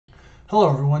Hello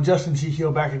everyone, Justin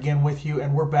GTO back again with you,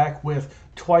 and we're back with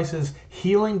Twice's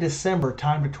Healing December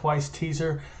Time to Twice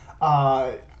teaser.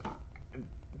 Time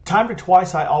to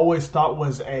Twice I always thought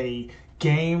was a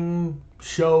game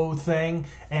show thing,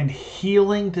 and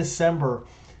Healing December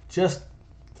just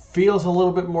feels a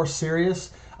little bit more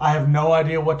serious. I have no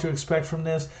idea what to expect from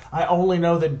this. I only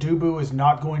know that Dubu is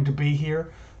not going to be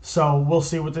here. So we'll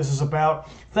see what this is about.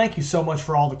 Thank you so much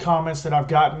for all the comments that I've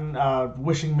gotten,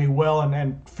 wishing me well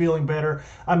and feeling better.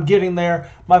 I'm getting there.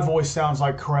 My voice sounds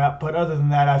like crap, but other than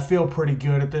that, I feel pretty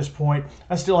good at this point.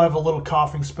 I still have a little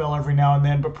coughing spell every now and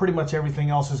then, but pretty much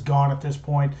everything else is gone at this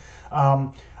point.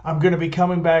 I'm going to be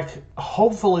coming back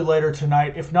hopefully later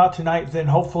tonight. If not tonight, then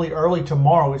hopefully early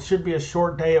tomorrow. It should be a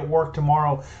short day at work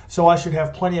tomorrow, so I should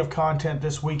have plenty of content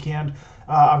this weekend.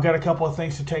 I've got a couple of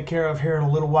things to take care of here in a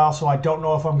little while, so I don't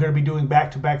know if I'm going to be doing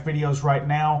back-to-back videos right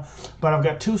now. But I've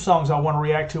got two songs I want to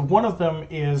react to. One of them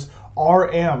is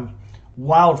RM,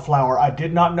 Wildflower. I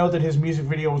did not know that his music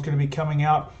video was going to be coming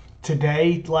out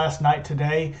today, last night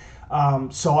today.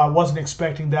 So I wasn't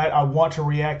expecting that. I want to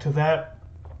react to that.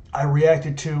 I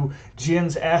reacted to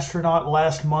Jin's Astronaut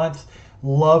last month.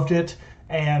 Loved it.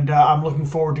 And I'm looking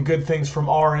forward to good things from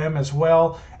RM as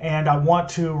well. And I want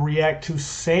to react to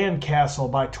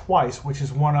Sandcastle by Twice, which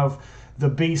is one of the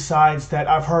B-sides that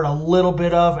I've heard a little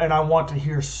bit of, and I want to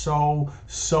hear so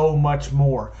much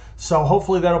more. So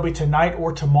hopefully that'll be tonight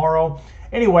or tomorrow.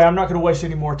 Anyway, I'm not going to waste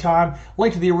any more time.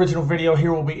 Link to the original video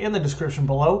here will be in the description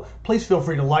below. Please feel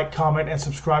free to like, comment, and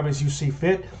subscribe as you see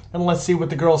fit. And let's see what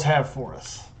the girls have for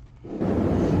us.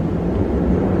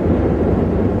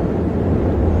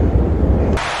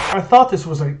 I thought this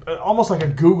was almost like a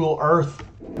Google Earth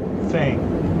thing.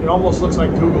 It almost looks like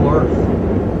Google Earth.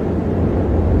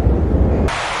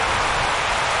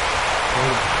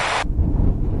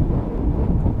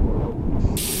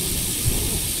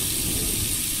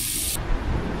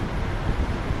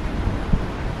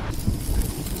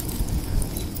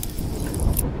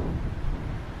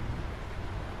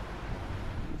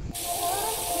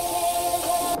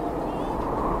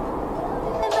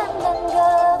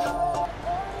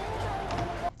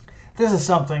 This is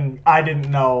something I didn't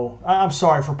know. I'm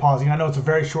sorry for pausing. I know it's a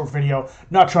very short video,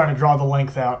 not trying to draw the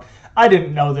length out. I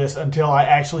didn't know this until I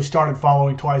actually started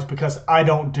following Twice, because I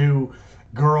don't do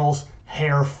girls'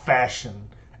 hair fashion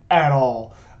at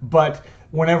all. But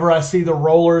whenever I see the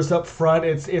rollers up front,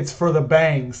 it's for the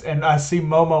bangs, and I see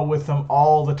Momo with them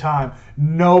all the time.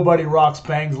 Nobody rocks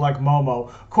bangs like Momo.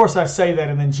 Of course, I say that,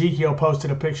 and then GTO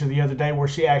posted a picture the other day where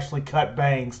she actually cut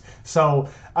bangs. So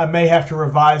I may have to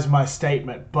revise my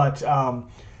statement. But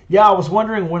yeah, I was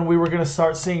wondering when we were going to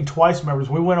start seeing Twice members.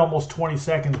 We went almost 20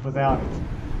 seconds without it.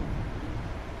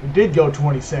 We did go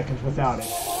 20 seconds without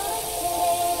it.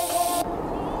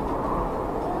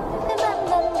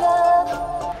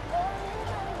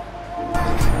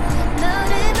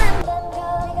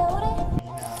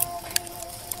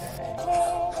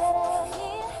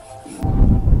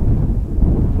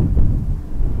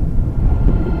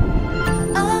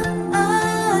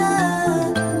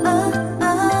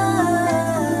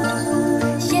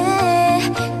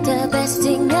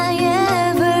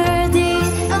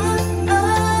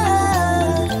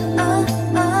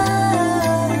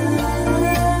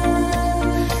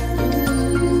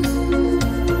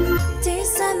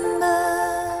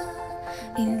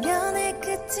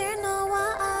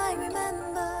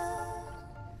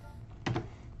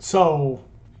 So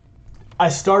I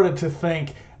started to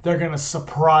think they're going to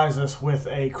surprise us with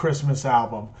a Christmas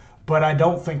album, but I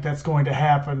don't think that's going to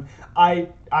happen. I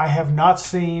have not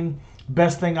seen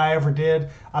Best Thing I Ever Did.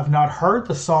 I've not heard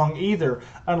the song either,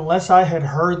 unless I had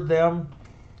heard them,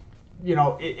 you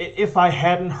know, if I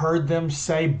hadn't heard them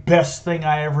say Best Thing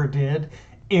I Ever Did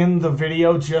in the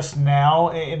video just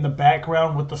now in the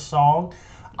background with the song,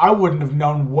 I wouldn't have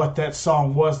known what that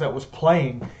song was that was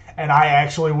playing. And I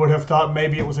actually would have thought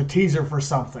maybe it was a teaser for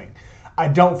something. I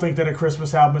don't think that a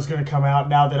Christmas album is going to come out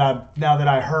now that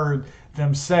I heard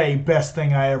them say Best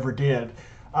Thing I Ever Did.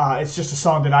 It's just a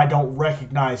song that I don't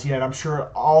recognize yet. I'm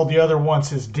sure all the other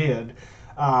ones did,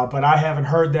 but I haven't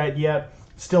heard that yet.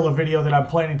 Still a video that I'm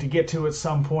planning to get to at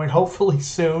some point, hopefully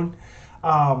soon.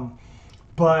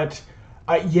 But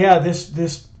yeah,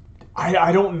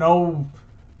 I don't know.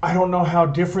 I don't know how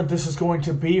different this is going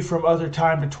to be from other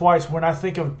Time to Twice. When I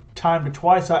think of Time to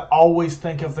Twice, I always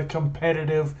think of the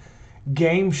competitive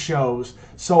game shows.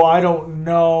 So I don't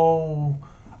know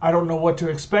what to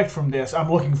expect from this.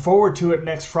 I'm looking forward to it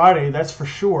next Friday, that's for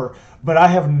sure. But I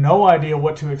have no idea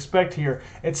what to expect here.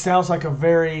 It seems like a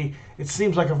very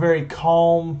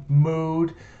calm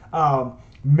mood,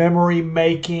 memory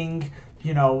making,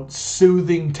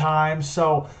 soothing time.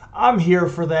 So I'm here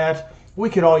for that. we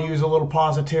could all use a little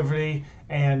positivity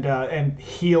and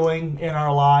healing in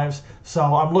our lives. So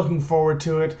I'm looking forward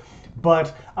to it.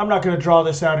 But I'm not going to draw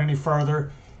this out any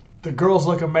further. The girls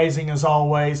look amazing as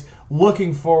always.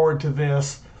 Looking forward to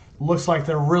this. Looks like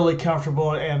they're really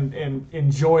comfortable and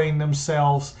enjoying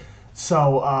themselves.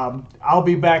 So I'll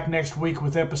be back next week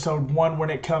with episode 1 when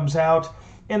it comes out.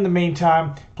 In the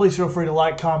meantime, please feel free to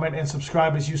like, comment, and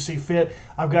subscribe as you see fit.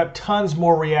 I've got tons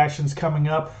more reactions coming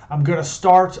up. I'm going to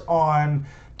start on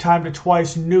Time to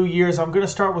Twice New Year's. I'm going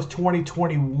to start with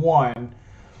 2021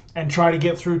 and try to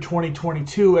get through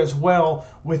 2022 as well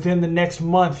within the next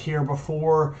month here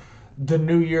before the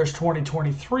New Year's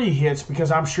 2023 hits,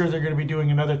 because I'm sure they're going to be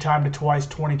doing another Time to Twice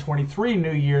 2023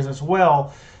 New Year's as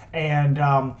well. And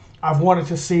I've wanted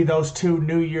to see those 2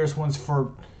 New Year's ones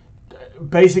for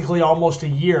basically almost a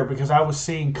year, because I was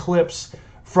seeing clips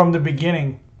from the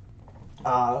beginning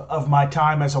of my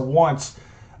time as a once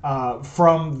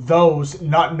from those,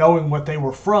 not knowing what they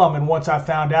were from, and once I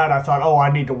found out, I thought, oh,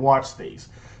 I need to watch these.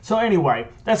 So anyway,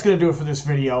 that's going to do it for this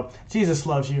video. Jesus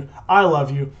loves you. I love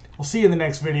you. We'll see you in the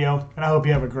next video, and I hope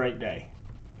you have a great day.